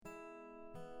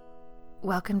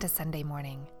Welcome to Sunday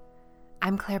Morning.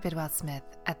 I'm Claire Bidwell-Smith,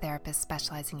 a therapist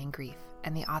specializing in grief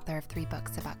and the author of 3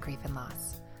 books about grief and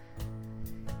loss.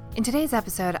 In today's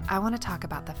episode, I want to talk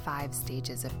about the 5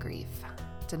 stages of grief: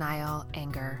 denial,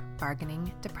 anger,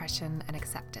 bargaining, depression, and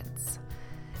acceptance.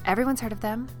 Everyone's heard of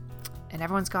them, and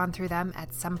everyone's gone through them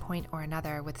at some point or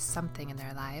another with something in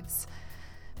their lives,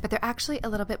 but they're actually a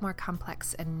little bit more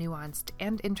complex and nuanced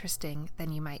and interesting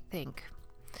than you might think.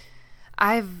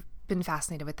 I've been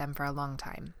fascinated with them for a long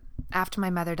time. After my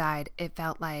mother died, it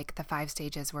felt like the 5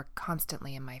 stages were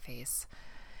constantly in my face.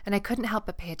 And I couldn't help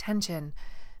but pay attention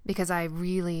because I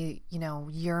really,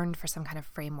 yearned for some kind of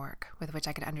framework with which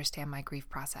I could understand my grief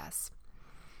process.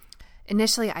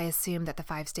 Initially, I assumed that the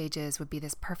 5 stages would be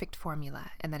this perfect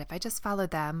formula and that if I just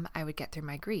followed them, I would get through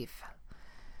my grief.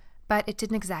 But it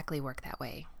didn't exactly work that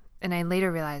way. And I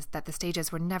later realized that the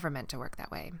stages were never meant to work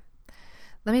that way.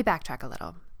 Let me backtrack a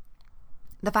little.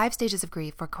 The 5 stages of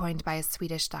grief were coined by a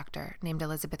Swedish doctor named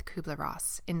Elisabeth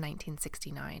Kubler-Ross in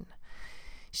 1969.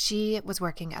 She was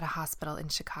working at a hospital in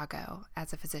Chicago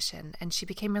as a physician, and she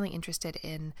became really interested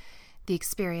in the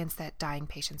experience that dying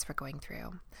patients were going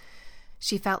through.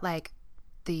 She felt like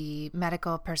the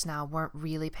medical personnel weren't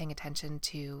really paying attention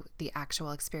to the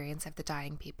actual experience of the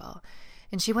dying people.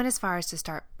 And she went as far as to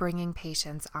start bringing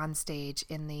patients on stage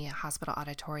in the hospital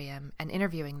auditorium and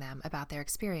interviewing them about their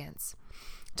experience,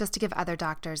 just to give other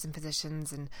doctors and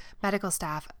physicians and medical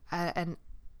staff an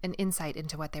insight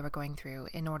into what they were going through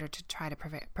in order to try to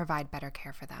provide better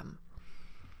care for them.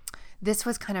 This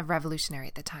was kind of revolutionary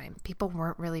at the time. People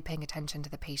weren't really paying attention to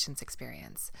the patient's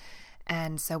experience.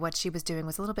 And so what she was doing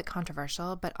was a little bit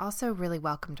controversial, but also really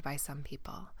welcomed by some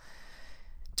people.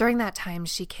 During that time,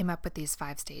 she came up with these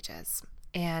 5 stages,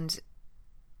 and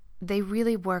they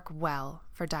really work well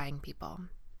for dying people.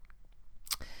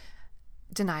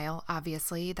 Denial,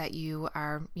 obviously, that you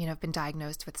are, been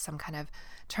diagnosed with some kind of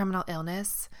terminal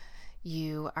illness.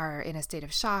 You are in a state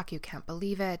of shock. You can't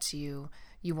believe it. You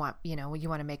want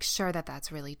to make sure that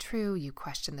that's really true. You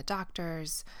question the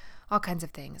doctors, all kinds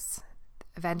of things.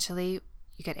 Eventually,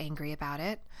 you get angry about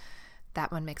it.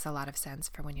 That one makes a lot of sense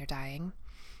for when you're dying.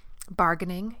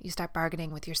 Bargaining, you start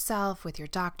bargaining with yourself, with your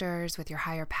doctors, with your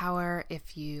higher power.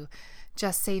 If you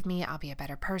just save me, I'll be a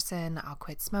better person. I'll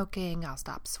quit smoking. I'll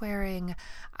stop swearing.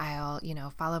 I'll,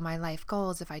 follow my life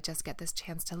goals if I just get this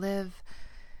chance to live.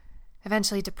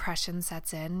 Eventually, depression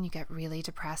sets in. You get really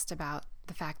depressed about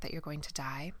the fact that you're going to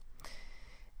die.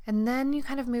 And then you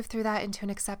kind of move through that into an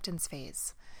acceptance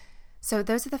phase. So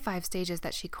those are the 5 stages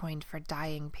that she coined for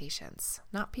dying patients,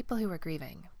 not people who were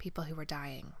grieving, people who were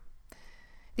dying.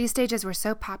 These stages were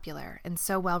so popular and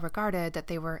so well regarded that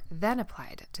they were then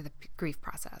applied to the grief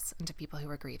process and to people who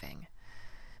were grieving.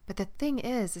 But the thing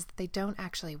is that they don't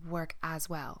actually work as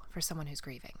well for someone who's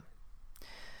grieving.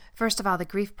 First of all, the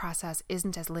grief process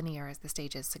isn't as linear as the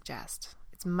stages suggest.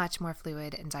 It's much more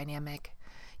fluid and dynamic.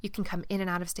 You can come in and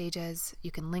out of stages.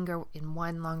 You can linger in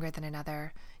one longer than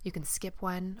another. You can skip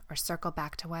one or circle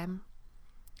back to one.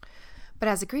 But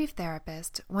as a grief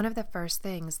therapist, one of the first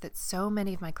things that so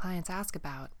many of my clients ask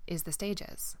about is the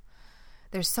stages.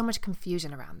 There's so much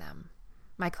confusion around them.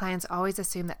 My clients always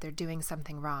assume that they're doing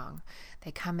something wrong.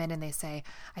 They come in and they say,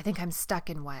 I think I'm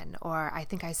stuck in one, or I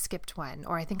think I skipped one,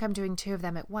 or I think I'm doing 2 of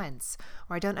them at once,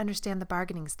 or I don't understand the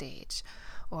bargaining stage,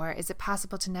 or is it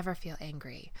possible to never feel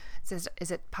angry?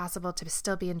 Is it possible to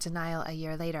still be in denial a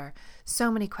year later?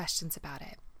 So many questions about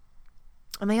it.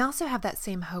 And they also have that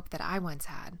same hope that I once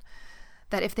had,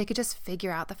 that if they could just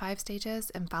figure out the 5 stages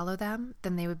and follow them,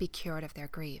 then they would be cured of their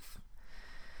grief.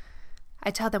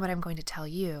 I tell them what I'm going to tell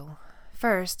you.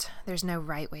 First, there's no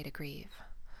right way to grieve.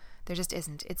 There just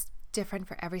isn't. It's different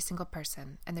for every single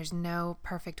person, and there's no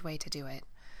perfect way to do it.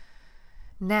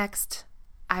 Next,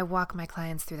 I walk my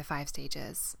clients through the 5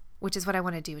 stages, which is what I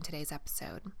want to do in today's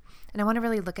episode. And I want to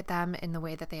really look at them in the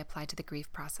way that they apply to the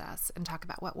grief process and talk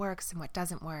about what works and what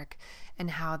doesn't work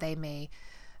and how they may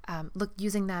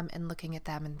using them and looking at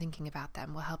them and thinking about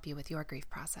them will help you with your grief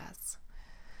process.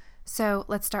 So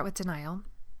let's start with denial.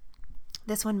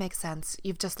 This one makes sense.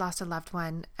 You've just lost a loved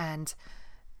one, and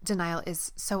denial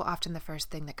is so often the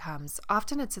first thing that comes.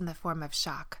 Often it's in the form of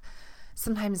shock.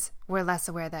 Sometimes we're less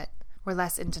aware that we're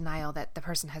less in denial that the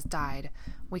person has died.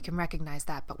 We can recognize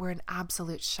that, but we're in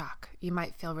absolute shock. You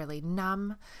might feel really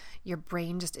numb. Your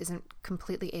brain just isn't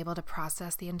completely able to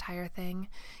process the entire thing.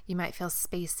 You might feel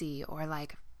spacey, or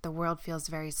like the world feels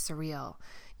very surreal.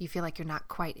 You feel like you're not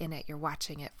quite in it. You're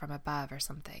watching it from above or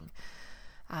something.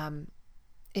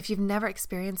 If you've never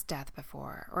experienced death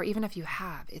before, or even if you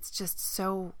have, it's just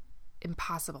so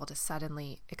impossible to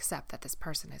suddenly accept that this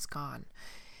person is gone,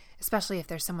 especially if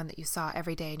there's someone that you saw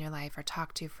every day in your life or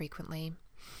talked to frequently.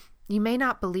 You may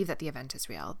not believe that the event is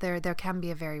real. There can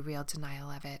be a very real denial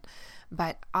of it,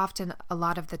 but often a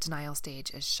lot of the denial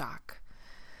stage is shock.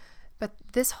 But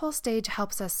this whole stage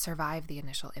helps us survive the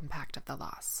initial impact of the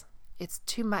loss. It's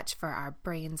too much for our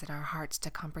brains and our hearts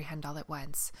to comprehend all at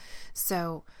once.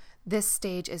 So this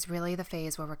stage is really the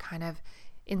phase where we're kind of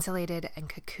insulated and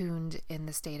cocooned in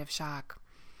the state of shock.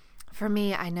 For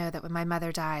me, I know that when my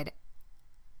mother died,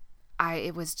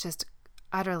 it was just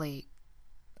utterly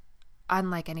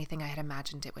unlike anything I had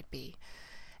imagined it would be.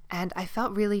 And I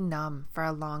felt really numb for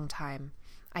a long time.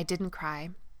 I didn't cry.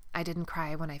 I didn't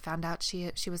cry when I found out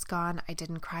she was gone. I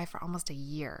didn't cry for almost a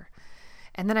year.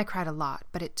 And then I cried a lot,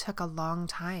 but it took a long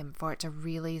time for it to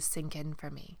really sink in for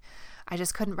me. I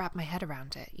just couldn't wrap my head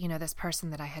around it. This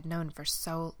person that I had known for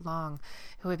so long,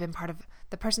 who had been part of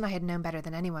the person I had known better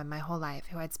than anyone my whole life,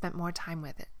 who I'd spent more time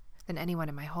with it than anyone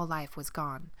in my whole life, was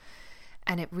gone.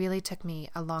 And it really took me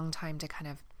a long time to kind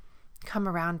of come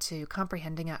around to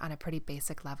comprehending it on a pretty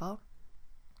basic level.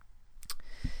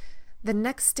 The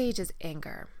next stage is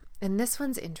anger. And this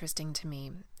one's interesting to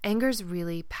me. Anger's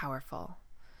really powerful.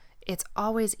 It's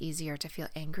always easier to feel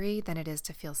angry than it is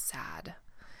to feel sad.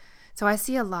 So I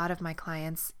see a lot of my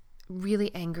clients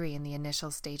really angry in the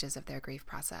initial stages of their grief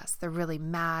process. They're really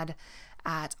mad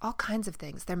at all kinds of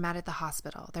things. They're mad at the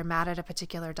hospital. They're mad at a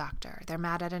particular doctor. They're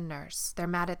mad at a nurse. They're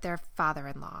mad at their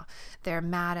father-in-law. They're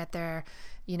mad at their,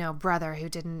 brother who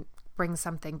didn't bring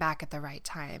something back at the right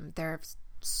time. They're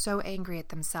so angry at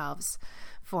themselves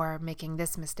for making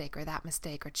this mistake or that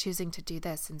mistake or choosing to do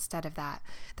this instead of that.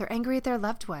 They're angry at their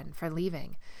loved one for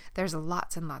leaving. There's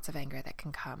lots and lots of anger that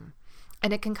can come.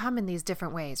 And it can come in these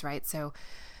different ways, right? So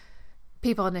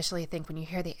people initially think when you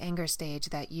hear the anger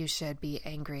stage that you should be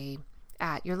angry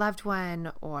at your loved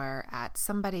one or at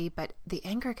somebody, but the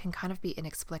anger can kind of be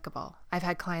inexplicable. I've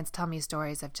had clients tell me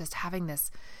stories of just having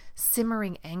this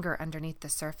simmering anger underneath the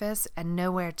surface and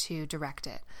nowhere to direct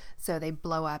it. So they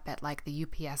blow up at like the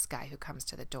UPS guy who comes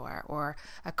to the door or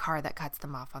a car that cuts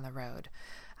them off on the road.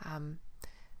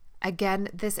 Again,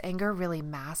 this anger really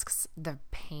masks the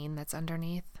pain that's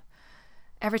underneath.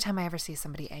 Every time I ever see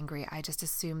somebody angry, I just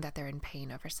assume that they're in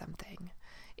pain over something.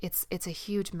 It's a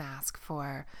huge mask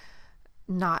for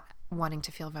not wanting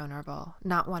to feel vulnerable,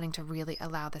 not wanting to really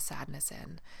allow the sadness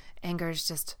in. Anger is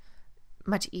just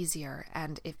much easier,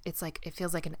 and it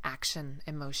feels like an action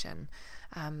emotion.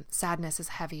 Sadness is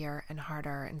heavier and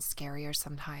harder and scarier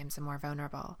sometimes and more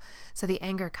vulnerable. So the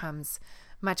anger comes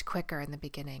much quicker in the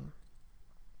beginning.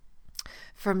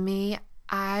 For me,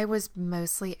 I was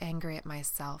mostly angry at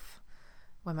myself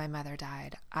when my mother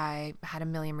died. I had a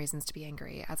million reasons to be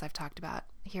angry, as I've talked about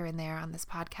here and there on this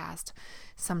podcast.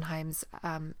 Sometimes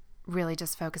really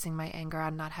just focusing my anger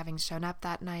on not having shown up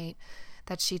that night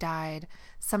that she died.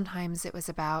 Sometimes it was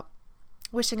about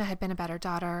wishing I had been a better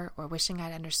daughter or wishing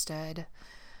I'd understood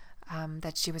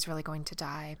that she was really going to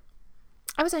die.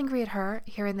 I was angry at her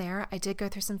here and there. I did go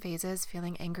through some phases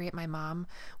feeling angry at my mom,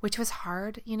 which was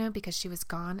hard, because she was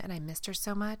gone and I missed her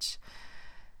so much.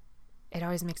 It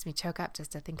always makes me choke up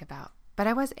just to think about. But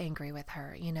I was angry with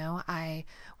her, I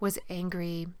was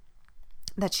angry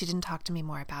that she didn't talk to me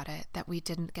more about it, that we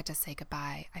didn't get to say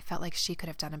goodbye. I felt like she could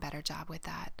have done a better job with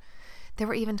that. There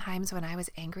were even times when I was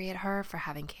angry at her for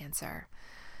having cancer.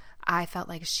 I felt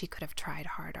like she could have tried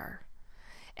harder.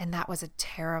 And that was a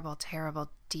terrible, terrible,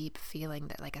 deep feeling,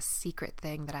 that like a secret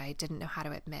thing that I didn't know how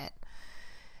to admit.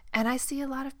 And I see a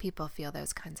lot of people feel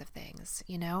those kinds of things.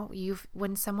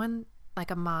 When someone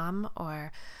like a mom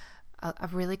or a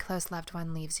really close loved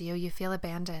one leaves you, you feel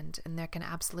abandoned, and there can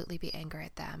absolutely be anger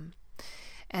at them.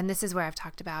 And this is where I've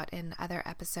talked about in other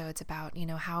episodes about,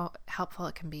 how helpful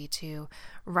it can be to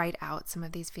write out some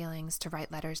of these feelings, to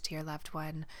write letters to your loved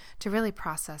one, to really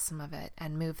process some of it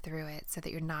and move through it so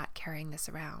that you're not carrying this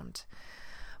around.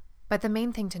 But the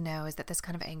main thing to know is that this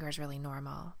kind of anger is really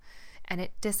normal. And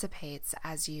it dissipates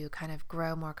as you kind of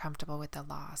grow more comfortable with the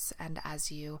loss and as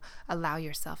you allow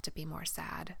yourself to be more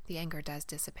sad. The anger does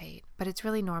dissipate, but it's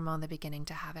really normal in the beginning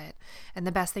to have it. And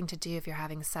the best thing to do if you're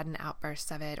having sudden outbursts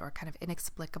of it or kind of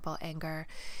inexplicable anger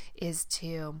is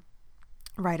to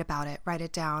write about it, write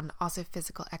it down. Also,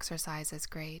 physical exercise is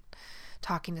great.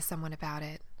 Talking to someone about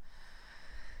it.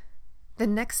 The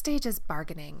next stage is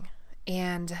bargaining.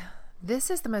 And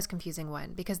this is the most confusing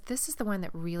one because this is the one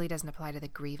that really doesn't apply to the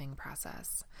grieving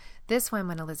process. This one,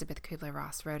 when Elizabeth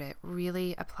Kubler-Ross wrote it,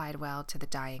 really applied well to the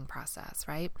dying process,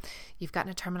 right? You've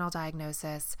gotten a terminal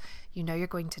diagnosis, you know you're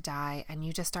going to die, and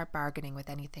you just start bargaining with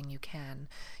anything you can.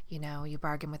 You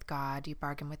bargain with God, you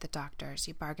bargain with the doctors,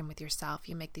 you bargain with yourself.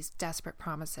 You make these desperate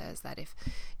promises that if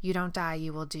you don't die,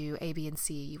 you will do A, B, and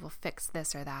C, you will fix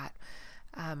this or that.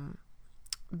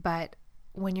 But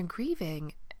when you're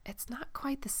grieving, it's not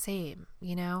quite the same.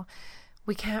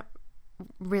 We can't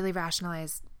really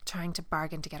rationalize trying to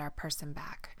bargain to get our person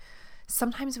back.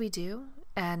 Sometimes we do,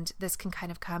 and this can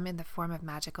kind of come in the form of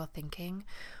magical thinking,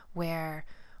 where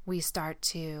we start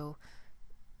to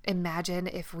imagine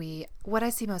what I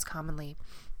see most commonly.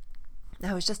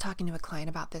 I was just talking to a client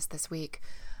about this week.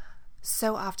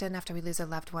 So often after we lose a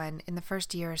loved one, in the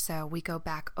first year or so, we go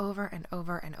back over and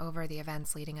over and over the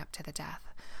events leading up to the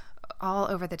death. All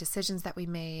over the decisions that we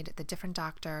made, the different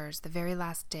doctors, the very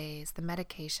last days, the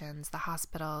medications, the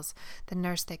hospitals, the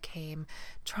nurse that came,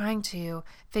 trying to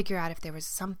figure out if there was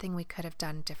something we could have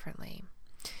done differently.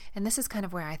 And this is kind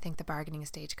of where I think the bargaining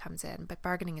stage comes in, but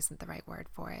bargaining isn't the right word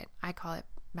for it. I call it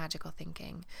magical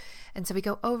thinking. And so we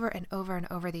go over and over and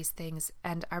over these things,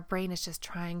 and our brain is just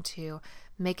trying to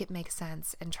make it make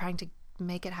sense and trying to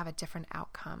make it have a different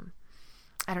outcome.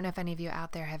 I don't know if any of you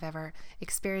out there have ever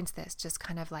experienced this, just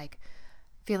kind of like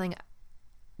feeling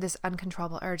this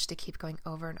uncontrollable urge to keep going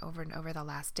over and over and over the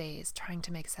last days, trying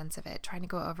to make sense of it, trying to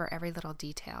go over every little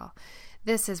detail.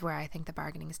 This is where I think the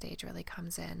bargaining stage really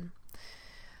comes in.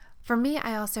 For me,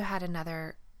 I also had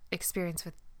another experience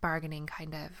with bargaining,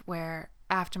 kind of, where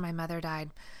after my mother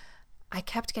died, I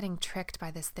kept getting tricked by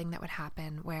this thing that would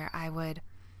happen where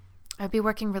I'd be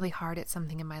working really hard at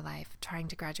something in my life, trying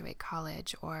to graduate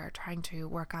college or trying to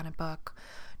work on a book,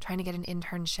 trying to get an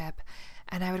internship,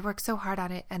 and I would work so hard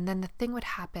on it, and then the thing would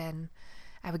happen.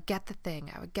 I would get the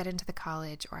thing, I would get into the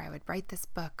college, or I would write this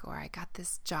book, or I got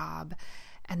this job,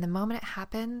 and the moment it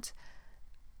happened,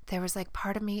 there was like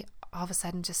part of me all of a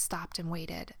sudden just stopped and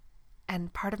waited,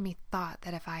 and part of me thought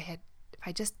that if I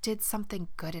just did something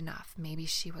good enough, maybe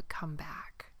she would come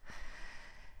back.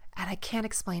 And I can't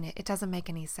explain it. It doesn't make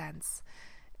any sense.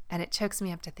 And it chokes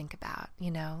me up to think about,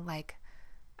 like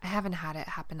I haven't had it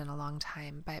happen in a long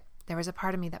time, but there was a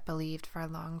part of me that believed for a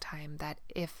long time that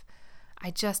if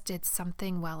I just did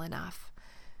something well enough,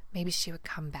 maybe she would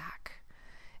come back.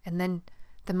 And then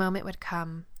the moment would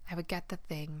come, I would get the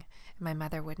thing, and my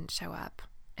mother wouldn't show up.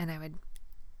 And I would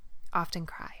often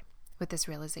cry with this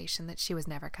realization that she was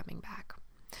never coming back.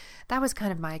 That was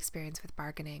kind of my experience with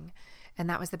bargaining, and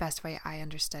that was the best way I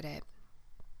understood it.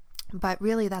 But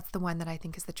really, that's the one that I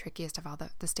think is the trickiest of all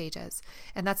the stages,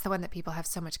 and that's the one that people have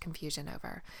so much confusion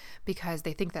over, because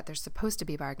they think that they're supposed to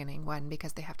be bargaining, one,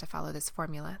 because they have to follow this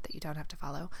formula that you don't have to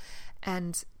follow,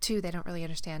 and two, they don't really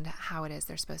understand how it is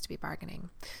they're supposed to be bargaining.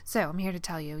 So I'm here to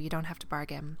tell you, you don't have to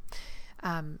bargain.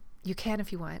 You can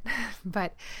if you want,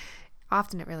 but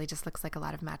often it really just looks like a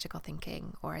lot of magical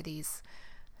thinking or these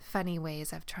funny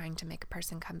ways of trying to make a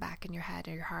person come back in your head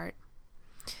or your heart.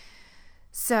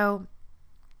 So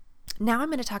now I'm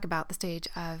going to talk about the stage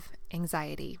of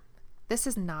anxiety. This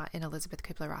is not in Elizabeth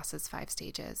Kubler-Ross's 5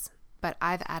 stages, but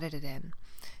I've added it in.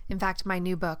 In fact, my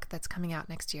new book that's coming out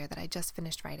next year that I just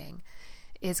finished writing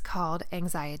is called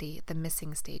Anxiety, the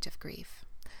Missing Stage of Grief.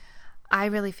 I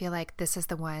really feel like this is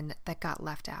the one that got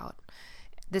left out.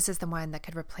 This is the one that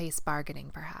could replace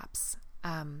bargaining, perhaps.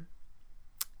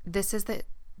 This is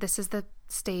the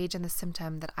stage and the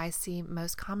symptom that I see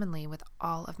most commonly with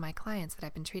all of my clients that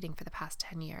I've been treating for the past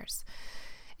 10 years,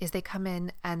 is they come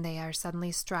in and they are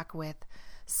suddenly struck with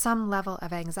some level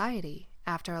of anxiety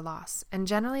after a loss. And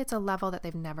generally it's a level that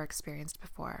they've never experienced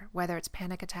before, whether it's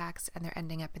panic attacks and they're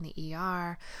ending up in the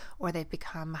ER, or they've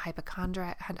become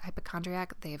hypochondriac.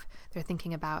 They're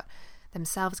thinking about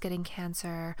themselves getting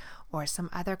cancer or some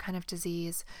other kind of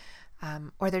disease.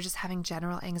 Or they're just having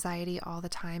general anxiety all the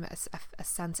time, a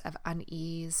sense of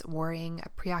unease, worrying, a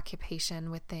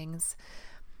preoccupation with things.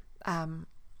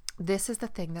 This is the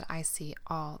thing that I see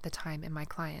all the time in my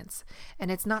clients.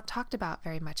 And it's not talked about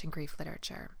very much in grief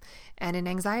literature. And in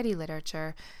anxiety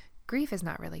literature, grief is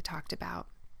not really talked about.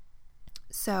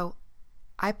 So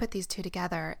I put these two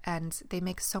together and they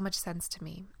make so much sense to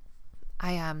me.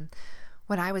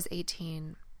 When I was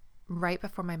 18, right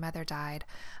before my mother died,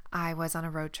 I was on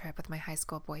a road trip with my high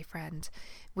school boyfriend.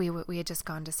 We had just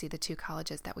gone to see the 2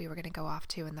 colleges that we were going to go off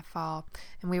to in the fall,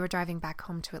 and we were driving back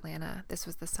home to Atlanta. This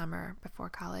was the summer before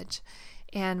college,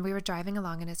 and we were driving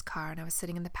along in his car, and I was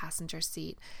sitting in the passenger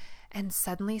seat, and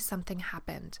suddenly something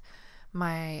happened.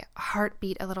 My heart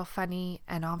beat a little funny,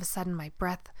 and all of a sudden my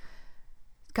breath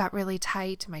got really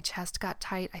tight. My chest got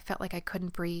tight. I felt like I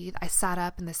couldn't breathe. I sat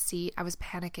up in the seat. I was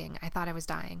panicking. I thought I was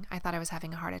dying. I thought I was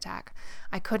having a heart attack.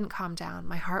 I couldn't calm down.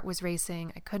 My heart was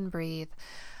racing. I couldn't breathe.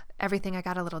 Everything, I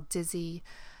got a little dizzy.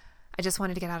 I just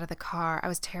wanted to get out of the car. I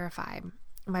was terrified.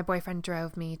 My boyfriend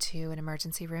drove me to an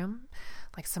emergency room,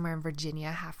 like somewhere in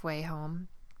Virginia, halfway home.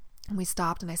 And we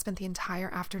stopped, and I spent the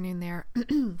entire afternoon there.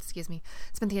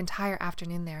 Spent the entire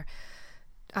afternoon there,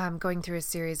 going through a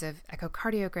series of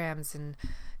echocardiograms and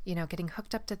getting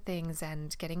hooked up to things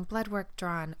and getting blood work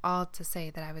drawn, all to say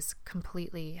that I was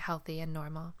completely healthy and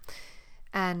normal.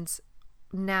 And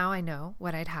now I know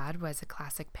what I'd had was a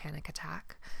classic panic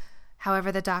attack.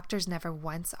 However, the doctors never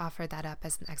once offered that up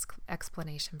as an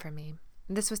explanation for me.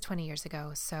 This was 20 years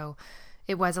ago, so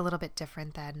it was a little bit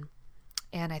different then.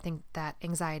 And I think that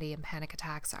anxiety and panic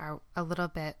attacks are a little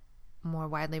bit more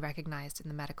widely recognized in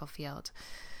the medical field.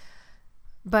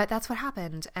 But that's what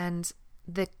happened. And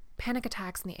the panic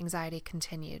attacks and the anxiety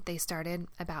continued. They started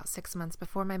about 6 months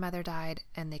before my mother died,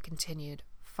 and they continued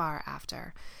far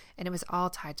after. And it was all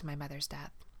tied to my mother's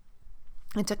death.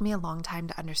 It took me a long time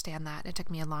to understand that. It took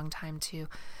me a long time to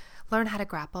learn how to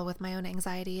grapple with my own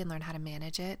anxiety and learn how to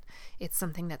manage it. It's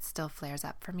something that still flares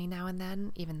up for me now and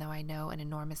then, even though I know an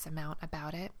enormous amount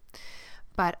about it.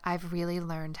 But I've really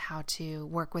learned how to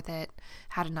work with it,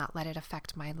 how to not let it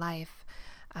affect my life.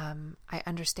 I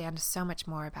understand so much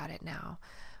more about it now.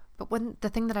 But the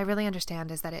thing that I really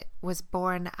understand is that it was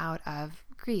born out of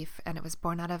grief, and it was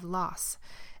born out of loss,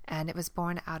 and it was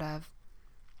born out of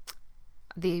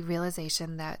the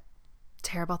realization that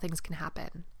terrible things can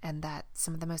happen and that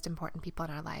some of the most important people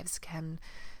in our lives can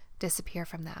disappear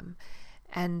from them.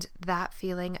 And that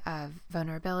feeling of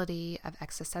vulnerability, of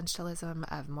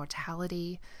existentialism, of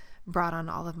mortality brought on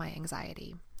all of my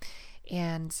anxiety.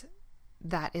 And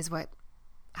that is what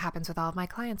happens with all of my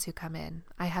clients who come in.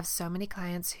 I have so many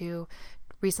clients who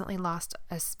recently lost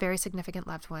a very significant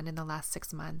loved one in the last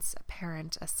 6 months, a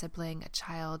parent, a sibling, a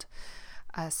child,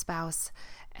 a spouse,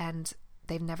 and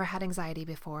they've never had anxiety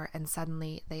before, and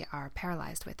suddenly they are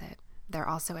paralyzed with it. They're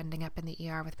also ending up in the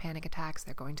ER with panic attacks.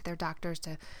 They're going to their doctors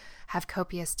to have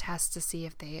copious tests to see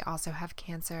if they also have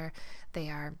cancer. They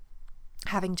are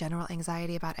having general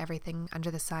anxiety about everything under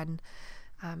the sun.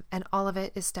 And all of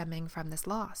it is stemming from this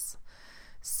loss.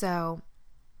 So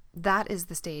that is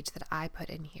the stage that I put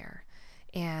in here.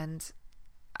 And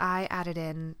I added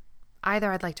in,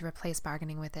 either I'd like to replace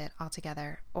bargaining with it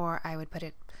altogether, or I would put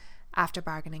it after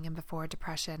bargaining and before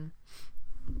depression.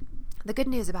 The good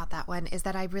news about that one is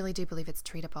that I really do believe it's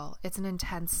treatable. It's an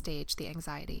intense stage, the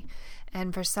anxiety.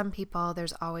 And for some people,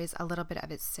 there's always a little bit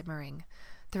of it simmering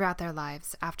throughout their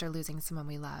lives after losing someone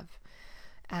we love.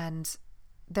 And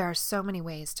there are so many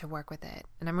ways to work with it.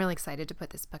 And I'm really excited to put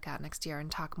this book out next year and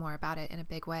talk more about it in a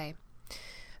big way.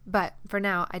 But for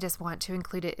now, I just want to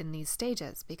include it in these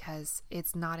stages because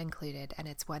it's not included, and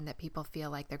it's one that people feel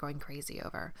like they're going crazy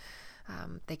over.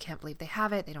 They can't believe they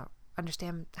have it. They don't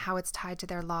understand how it's tied to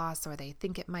their loss, or they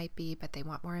think it might be, but they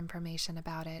want more information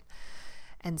about it.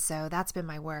 And so that's been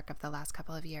my work of the last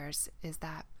couple of years, is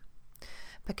that.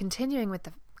 But continuing with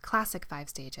the classic 5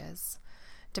 stages,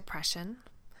 depression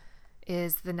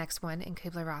is the next one in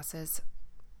Kubler-Ross's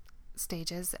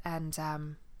stages, and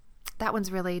that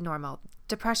one's really normal.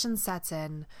 Depression sets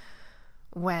in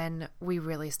when we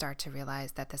really start to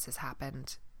realize that this has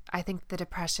happened. I think the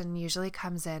depression usually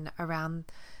comes in around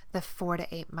the 4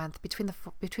 to 8 months,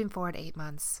 between 4 to 8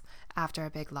 months after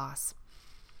a big loss.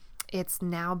 It's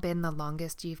now been the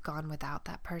longest you've gone without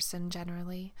that person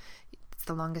generally. It's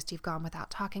the longest you've gone without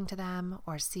talking to them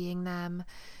or seeing them.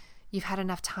 You've had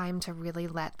enough time to really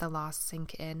let the loss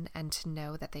sink in and to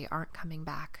know that they aren't coming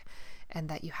back and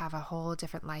that you have a whole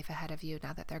different life ahead of you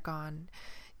now that they're gone.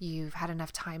 You've had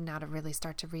enough time now to really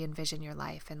start to re-envision your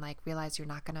life and realize you're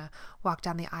not going to walk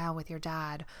down the aisle with your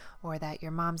dad, or that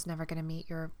your mom's never going to meet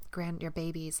your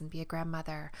babies and be a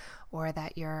grandmother, or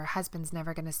that your husband's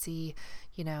never going to see,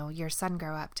 your son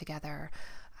grow up together,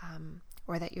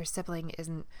 or that your sibling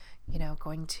isn't,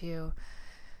 going to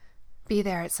be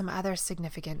there at some other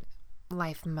significant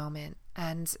life moment.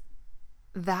 And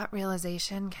that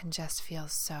realization can just feel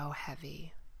so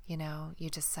heavy. You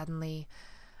just suddenly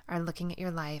are looking at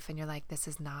your life and you're like, this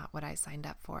is not what I signed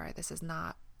up for. This is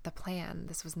not the plan.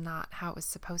 This was not how it was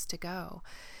supposed to go.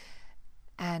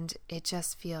 And it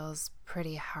just feels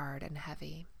pretty hard and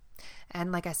heavy.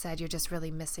 And like I said, you're just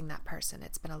really missing that person.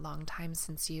 It's been a long time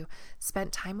since you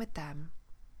spent time with them.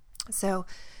 So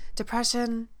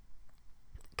depression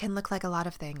can look like a lot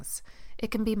of things.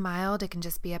 It can be mild. It can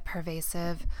just be a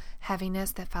pervasive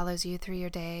heaviness that follows you through your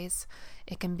days.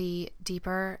 It can be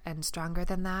deeper and stronger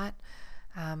than that.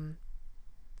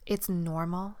 It's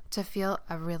normal to feel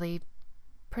a really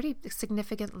pretty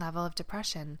significant level of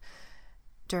depression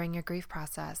during your grief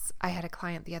process. I had a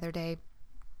client the other day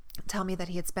tell me that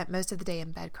he had spent most of the day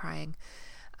in bed crying,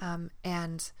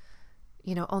 and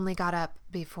only got up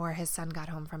before his son got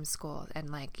home from school and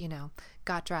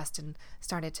got dressed and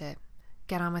started to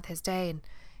get on with his day,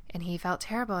 and he felt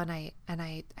terrible. And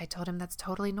I told him that's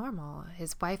totally normal.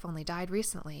 His wife only died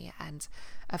recently, and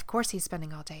of course he's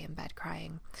spending all day in bed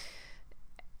crying.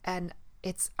 And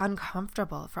it's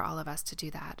uncomfortable for all of us to do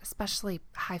that, especially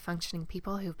high-functioning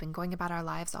people who've been going about our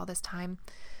lives all this time,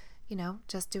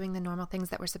 just doing the normal things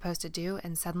that we're supposed to do.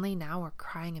 And suddenly now we're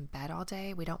crying in bed all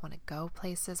day. We don't want to go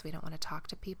places. We don't want to talk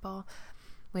to people.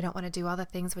 We don't want to do all the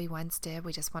things we once did.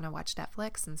 We just want to watch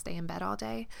Netflix and stay in bed all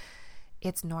day.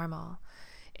 It's normal.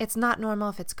 It's not normal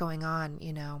if it's going on,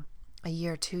 a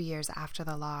year, 2 years after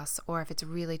the loss, or if it's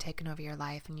really taken over your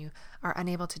life and you are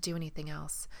unable to do anything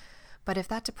else. But if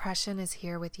that depression is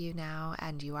here with you now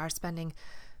and you are spending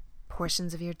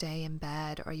portions of your day in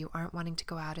bed, or you aren't wanting to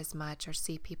go out as much or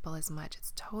see people as much,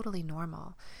 it's totally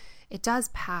normal. It does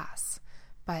pass,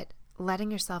 but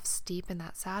letting yourself steep in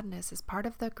that sadness is part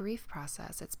of the grief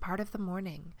process. It's part of the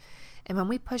mourning. And when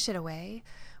we push it away,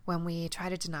 when we try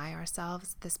to deny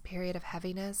ourselves this period of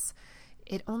heaviness,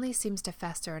 it only seems to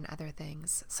fester in other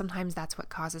things. Sometimes that's what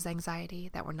causes anxiety,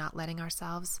 that we're not letting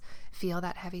ourselves feel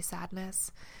that heavy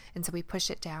sadness. And so we push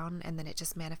it down, and then it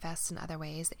just manifests in other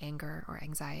ways, anger or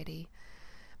anxiety.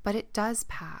 But it does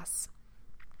pass.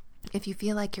 If you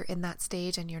feel like you're in that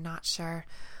stage and you're not sure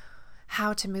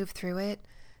how to move through it,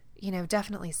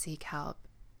 definitely seek help.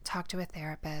 Talk to a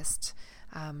therapist.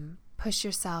 Push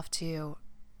yourself to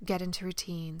get into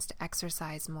routines, to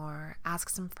exercise more, ask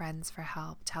some friends for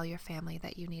help, tell your family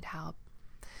that you need help.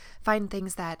 Find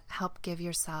things that help give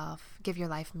your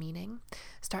life meaning.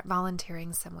 Start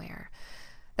volunteering somewhere.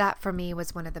 That for me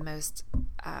was one of the most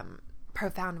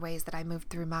profound ways that I moved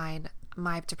through mine.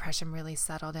 My depression really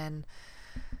settled in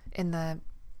the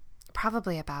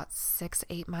probably about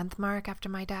 6-8 month mark after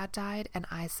my dad died, and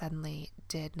I suddenly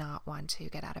did not want to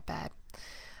get out of bed.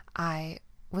 I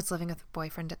was living with a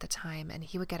boyfriend at the time, and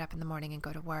he would get up in the morning and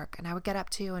go to work, and I would get up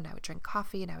too, and I would drink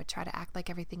coffee, and I would try to act like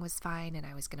everything was fine, and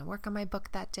I was going to work on my book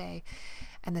that day.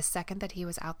 And the second that he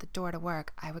was out the door to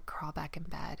work, I would crawl back in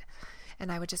bed,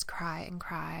 and I would just cry,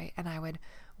 and I would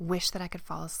wish that I could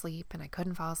fall asleep, and I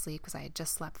couldn't fall asleep because I had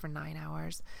just slept for 9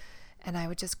 hours, and I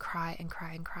would just cry,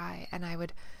 and I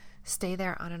would stay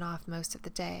there on and off most of the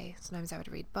day. Sometimes I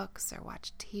would read books or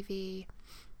watch TV,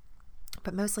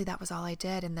 but mostly that was all I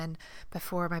did. And then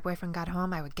before my boyfriend got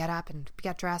home, I would get up and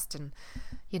get dressed and,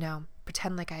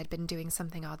 pretend like I had been doing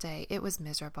something all day. It was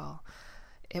miserable.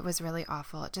 It was really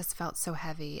awful. It just felt so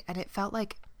heavy. And it felt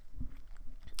like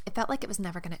it was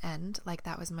never going to end. Like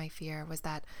that was my fear, was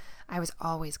that I was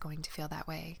always going to feel that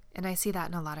way. And I see that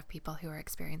in a lot of people who are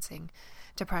experiencing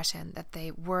depression, that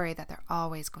they worry that they're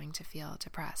always going to feel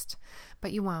depressed.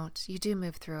 But you won't. You do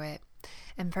move through it.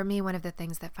 And for me, one of the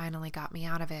things that finally got me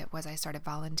out of it was I started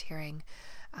volunteering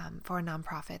for a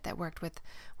nonprofit that worked with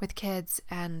kids,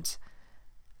 and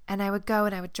I would go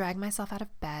and I would drag myself out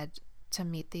of bed to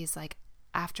meet these like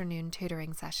afternoon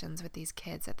tutoring sessions with these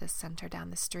kids at this center down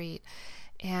the street.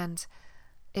 And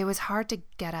it was hard to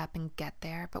get up and get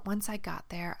there, but once I got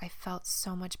there, I felt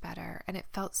so much better, and it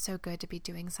felt so good to be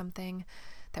doing something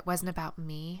that wasn't about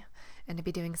me, and to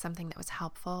be doing something that was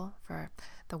helpful for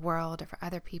the world or for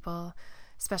other people,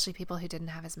 especially people who didn't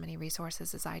have as many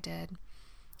resources as I did.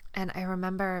 And I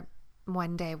remember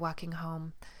one day walking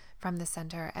home from the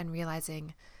center and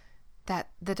realizing that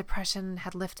the depression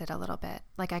had lifted a little bit.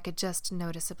 Like I could just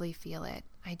noticeably feel it.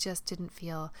 I just didn't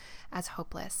feel as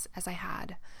hopeless as I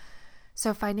had.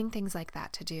 So finding things like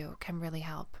that to do can really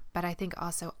help. But I think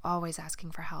also always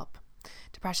asking for help.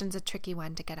 Depression's a tricky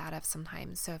one to get out of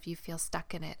sometimes. So if you feel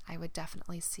stuck in it, I would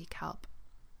definitely seek help.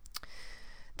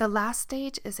 The last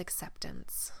stage is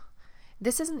acceptance.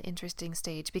 This is an interesting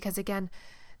stage because, again,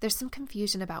 there's some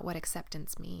confusion about what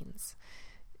acceptance means.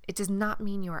 It does not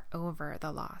mean you're over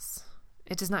the loss.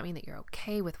 It does not mean that you're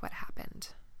okay with what happened.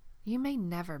 You may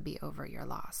never be over your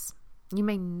loss. You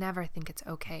may never think it's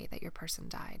okay that your person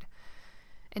died,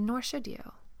 and nor should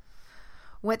you.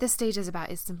 What this stage is about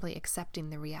is simply accepting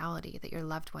the reality that your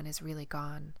loved one is really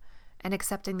gone, and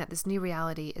accepting that this new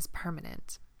reality is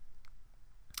permanent.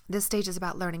 This stage is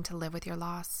about learning to live with your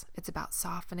loss. It's about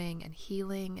softening and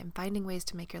healing and finding ways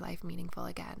to make your life meaningful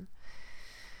again.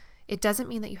 It doesn't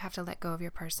mean that you have to let go of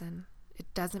your person.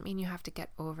 It doesn't mean you have to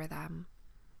get over them.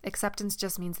 Acceptance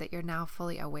just means that you're now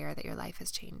fully aware that your life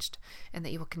has changed and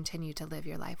that you will continue to live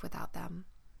your life without them.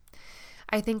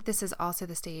 I think this is also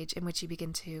the stage in which you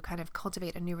begin to kind of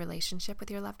cultivate a new relationship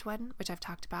with your loved one, which I've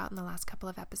talked about in the last couple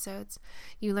of episodes.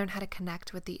 You learn how to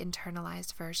connect with the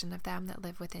internalized version of them that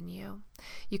live within you.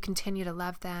 You continue to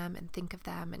love them and think of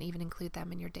them and even include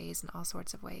them in your days in all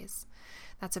sorts of ways.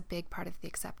 That's a big part of the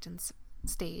acceptance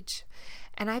stage.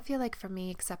 And I feel like for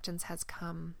me, acceptance has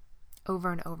come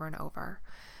over and over and over.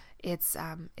 It's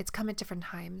come at different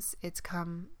times. It's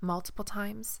come multiple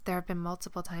times. There have been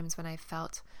multiple times when I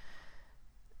felt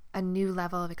a new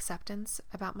level of acceptance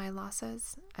about my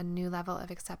losses, a new level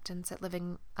of acceptance at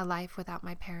living a life without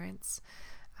my parents.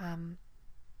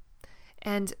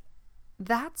 And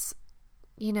that's,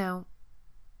 to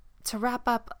wrap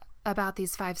up about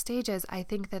these 5 stages, I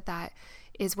think that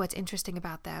is what's interesting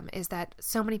about them, is that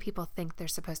so many people think they're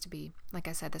supposed to be, like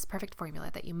I said, this perfect formula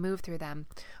that you move through them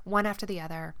one after the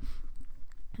other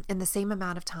in the same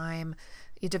amount of time.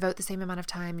 You devote the same amount of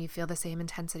time, you feel the same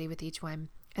intensity with each one.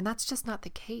 And that's just not the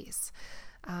case.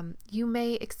 You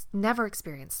may never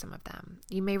experience some of them.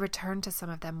 You may return to some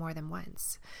of them more than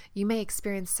once. You may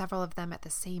experience several of them at the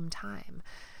same time.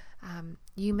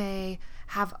 You may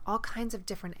have all kinds of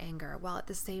different anger while at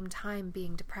the same time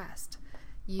being depressed.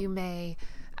 You may,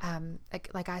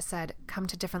 like I said, come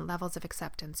to different levels of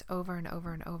acceptance over and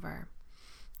over and over.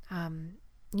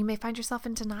 You may find yourself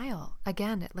in denial,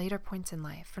 again, at later points in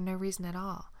life for no reason at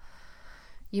all.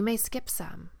 You may skip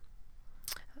some.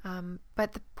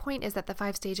 But the point is that the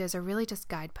 5 stages are really just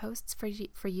guideposts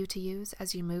for you to use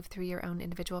as you move through your own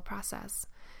individual process.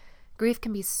 Grief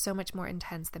can be so much more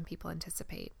intense than people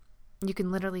anticipate. You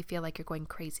can literally feel like you're going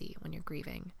crazy when you're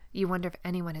grieving. You wonder if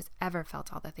anyone has ever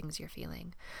felt all the things you're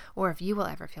feeling, or if you will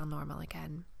ever feel normal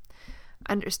again.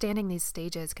 Understanding these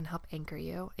stages can help anchor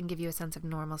you and give you a sense of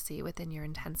normalcy within your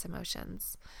intense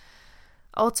emotions.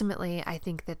 Ultimately, I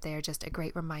think that they're just a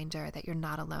great reminder that you're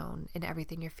not alone in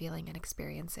everything you're feeling and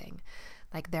experiencing.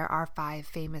 Like, there are 5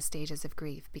 famous stages of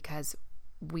grief because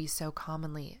we so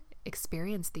commonly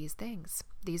experience these things,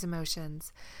 these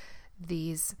emotions,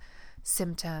 these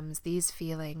symptoms, these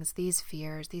feelings, these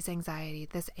fears, these anxiety,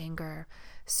 this anger.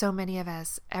 So many of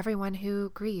us, everyone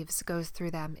who grieves goes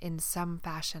through them in some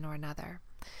fashion or another.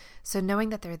 So knowing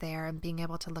that they're there and being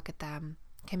able to look at them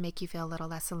can make you feel a little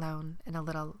less alone and a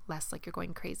little less like you're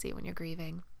going crazy when you're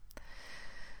grieving.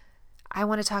 I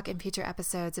want to talk in future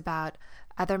episodes about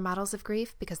other models of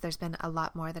grief because there's been a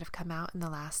lot more that have come out in the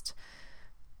last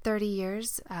 30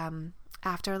 years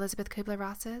after Elizabeth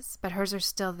Kubler-Ross's, but hers are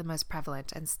still the most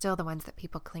prevalent and still the ones that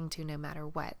people cling to no matter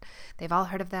what. They've all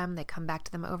heard of them, they come back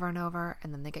to them over and over,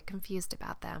 and then they get confused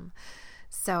about them.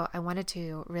 So I wanted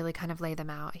to really kind of lay them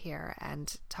out here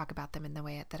and talk about them in the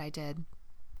way that I did.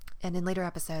 And in later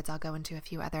episodes, I'll go into a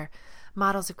few other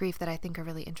models of grief that I think are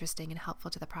really interesting and helpful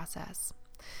to the process.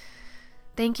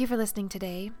 Thank you for listening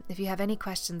today. If you have any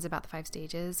questions about the 5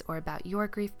 stages or about your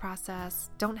grief process,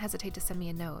 don't hesitate to send me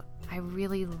a note. I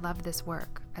really love this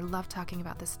work. I love talking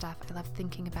about this stuff. I love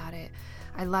thinking about it.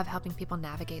 I love helping people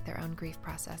navigate their own grief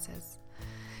processes.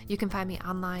 You can find me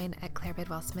online at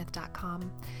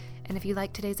clairebidwellsmith.com. And if you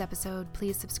like today's episode,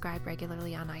 please subscribe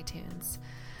regularly on iTunes.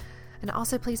 And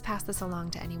also please pass this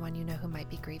along to anyone you know who might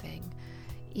be grieving.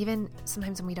 Even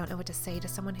sometimes when we don't know what to say to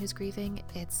someone who's grieving,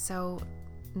 it's so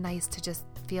nice to just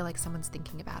feel like someone's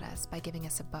thinking about us by giving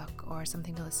us a book or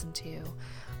something to listen to,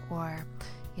 or,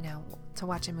 to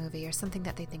watch a movie or something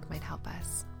that they think might help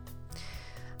us.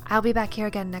 I'll be back here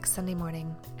again next Sunday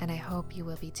morning, and I hope you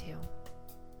will be too.